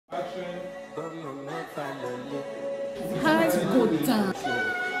Hi, good time.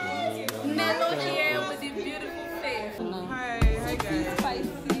 Nello here with the beautiful face. Hi guys.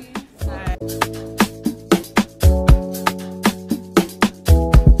 Spicy. Hi.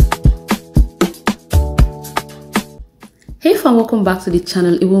 Hey fam, welcome back to the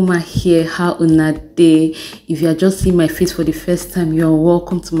channel. Ewoma here. How una day? If you are just seeing my face for the first time, you are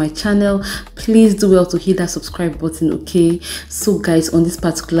welcome to my channel. Please do well to hit that subscribe button, okay? So guys, on this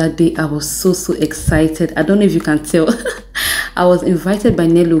particular day, I was so excited. I don't know if you can tell. I was invited by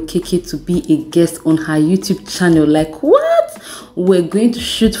Nello Keke to be a guest on her YouTube channel. Like, what? We're going to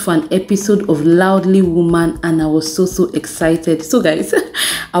shoot for an episode of Loudly Woman, and I was so excited. So guys,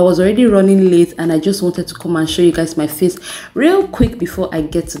 I was already running late and I just wanted to come and show you guys my face real quick before I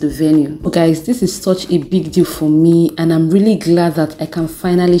get to the venue. But guys, this is such a big deal for me and I'm really glad that I can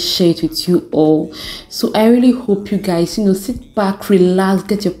finally share it with you all. So I really hope you guys, sit back, relax,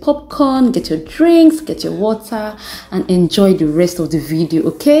 get your popcorn, get your drinks, get your water, and enjoy the rest of the video,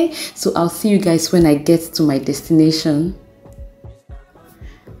 okay? So I'll see you guys when I get to my destination.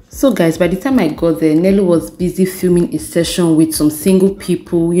 So guys, by the time I got there, Nello was busy filming a session with some single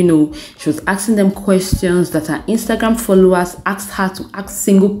people. She was asking them questions that her Instagram followers asked her to ask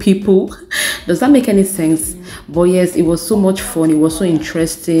single people. Does that make any sense? But yes, it was so much fun. It was so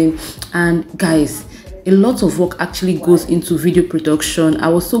interesting. And guys, a lot of work actually goes into video production. I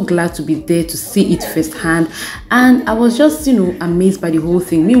was so glad to be there to see it firsthand, and I was just amazed by the whole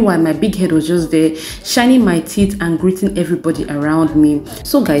thing. Meanwhile, my big head was just there shining my teeth and greeting everybody around me.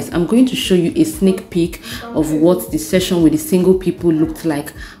 So guys, I'm going to show you a sneak peek of what the session with the single people looked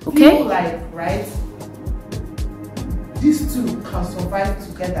like. Okay, right, these two can survive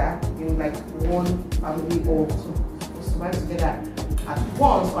together in like one family, or survive together at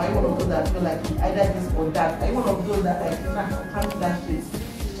once, or are you one of those that feel like either this or that? Are you one of those that like can't do that shit?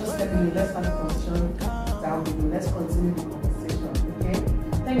 Just let me know. Let's have a conversation down below. Let's continue the conversation, okay?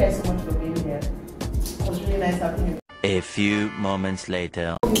 Thank you guys so much for being here. It was really nice having you. A few moments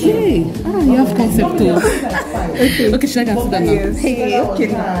later. Okay. You have concept too. Okay, should I go to that now? Yes. Hey,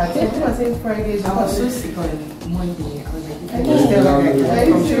 okay. I was saying Fridays. I was so sick on Monday. I was like, I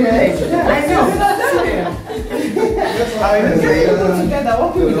know. Together, what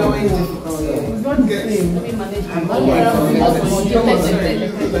could be going difficult? It's not the same.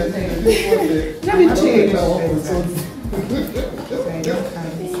 Let me change.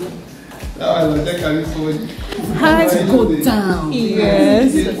 Highs go down.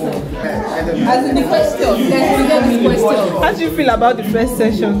 Yes. As in the question, How do you feel about the first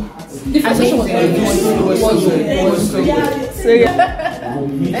session? The first session was good. So yeah.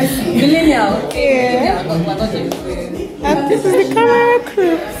 Millennial. Yeah. And this is the camera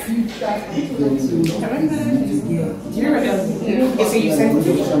crew.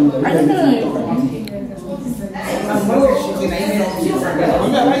 I don't know.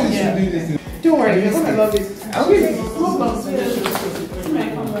 Don't worry, you're gonna love it.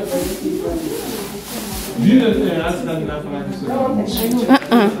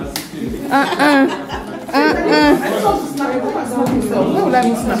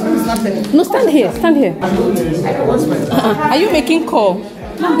 No, stand here. Are you making call?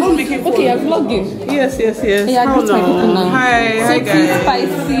 Okay, I'm vlogging. Yes. Yeah, How long? Hi guys.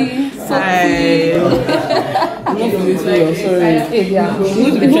 Spicy. Hi. I'm not doing this video, sorry. Yeah.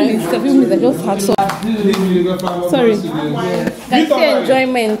 I just had some. Sorry. Guys, see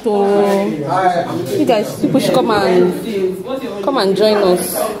enjoyment. You guys, people should come and join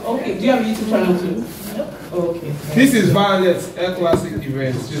us. Okay, do you have a YouTube channel too? Okay. This is Violet's Air Classic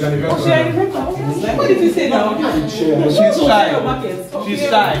event. She's an event. What did you say now? She's shy. She's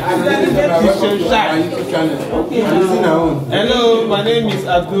shy. She's shy. Okay. Hello, my name is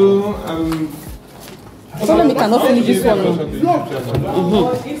Abdul. So we cannot finish this one.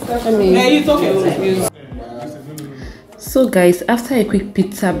 You talking? So guys, after a quick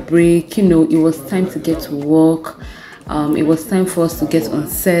pizza break, it was time to get to work. It was time for us to get on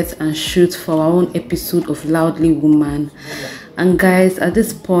set and shoot for our own episode of Loudly Woman. And guys, at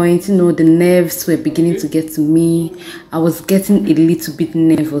this point, the nerves were beginning to get to me. I was getting a little bit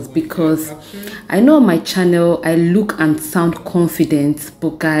nervous because I know on my channel I look and sound confident,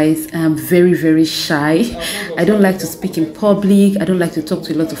 but guys, I am very shy. I don't like to speak in public. I don't like to talk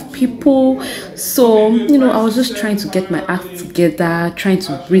to a lot of people. So, I was just trying to get my act together, trying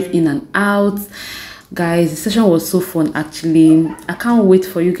to breathe in and out. Guys, the session was so fun actually. I can't wait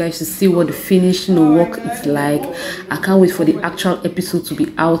for you guys to see what the finished work is like. I can't wait for the actual episode to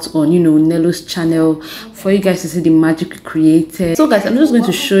be out on Nello's channel, for you guys to see the magic we created. So guys, I'm just going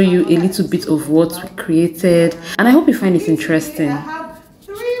to show you a little bit of what we created, and I hope you find it interesting. I have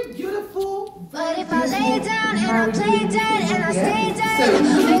 3 But if I lay down and I play dead and I stay dead,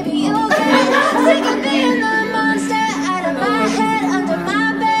 maybe you'll get sick of being the monster out of my head, under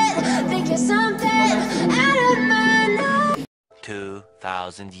my bed, thinking something out of my nose.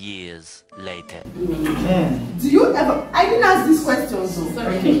 2,000 years later. Do you ever? I didn't ask these questions. So.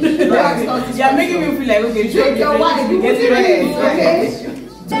 Sorry. You're making me feel like, okay, Drink your wine. You get ready. Okay.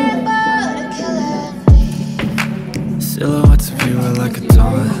 Silhouettes of you are like a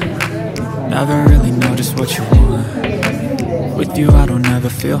taunt. Never really know just what you want. With you I don't ever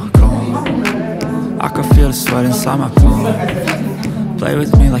feel calm. I can feel the sweat inside my palm. Play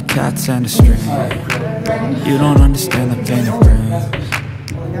with me like cats and a string. You don't understand the pain it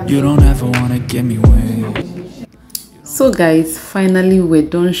brings. You don't ever wanna give me wings. So guys, finally we're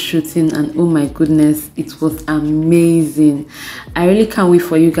done shooting, and oh my goodness, it was amazing. I really can't wait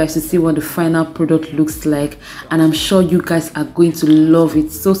for you guys to see what the final product looks like, and I'm sure you guys are going to love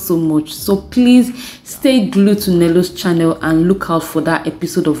it so much. So please stay glued to Nelo's channel and look out for that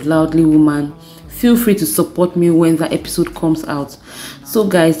episode of Loudly Woman. Feel free to support me when that episode comes out. So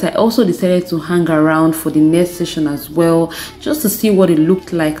guys, I also decided to hang around for the next session as well, just to see what it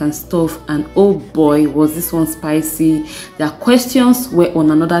looked like and stuff. And oh boy, was this one spicy. Their questions were on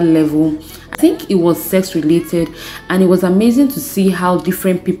another level. I think it was sex related, and it was amazing to see how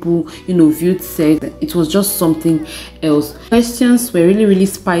different people, you know, viewed sex. It was just something else. Questions were really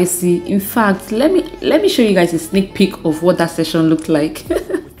spicy. In fact, let me show you guys a sneak peek of what that session looked like.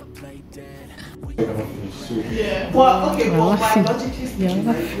 Yeah. Well, okay, but by logically speaking,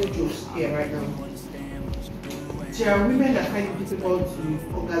 I feel just here right now. There are women that find it difficult to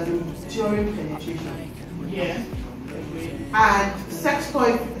orgasm during penetration. Yeah. And sex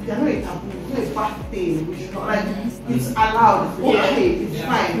toys, they're not a taboo, it's not a bad thing. We should not, like, it's allowed, it's okay, it's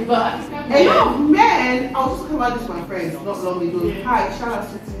fine. A lot of men, I was talking about this with my friends not long ago. Hi, shout out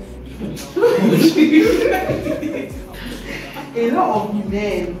to a lot of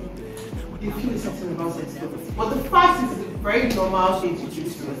men, they feel something about sex toys. But the fact is, it's a very normal thing to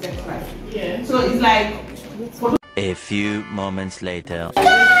introduce to a sex life. Yeah. So it's like, A few moments later.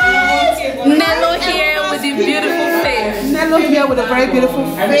 Nelo here with the beautiful face. Nelo here with a very beautiful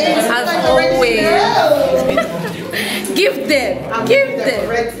face. As always. Give them. Give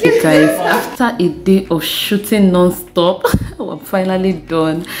them. Guys, after a day of shooting non-stop, I'm finally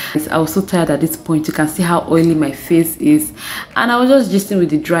done. I was so tired at this point. You can see how oily my face is, and I was just gisting with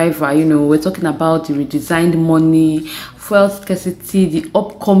the driver. You know, we're talking about the redesigned money, fuel scarcity, the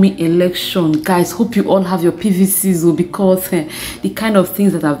upcoming election. Guys, hope you all have your PVCs, because the kind of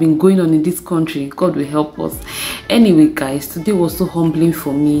things that have been going on in this country, God will help us. Anyway guys, today was so humbling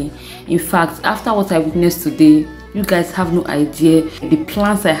for me. In fact, after what I witnessed today, you guys have no idea the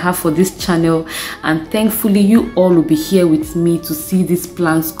plans I have for this channel, and thankfully you all will be here with me to see these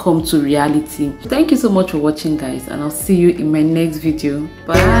plans come to reality. Thank you so much for watching guys, and I'll see you in my next video.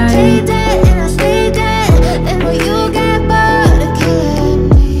 Bye.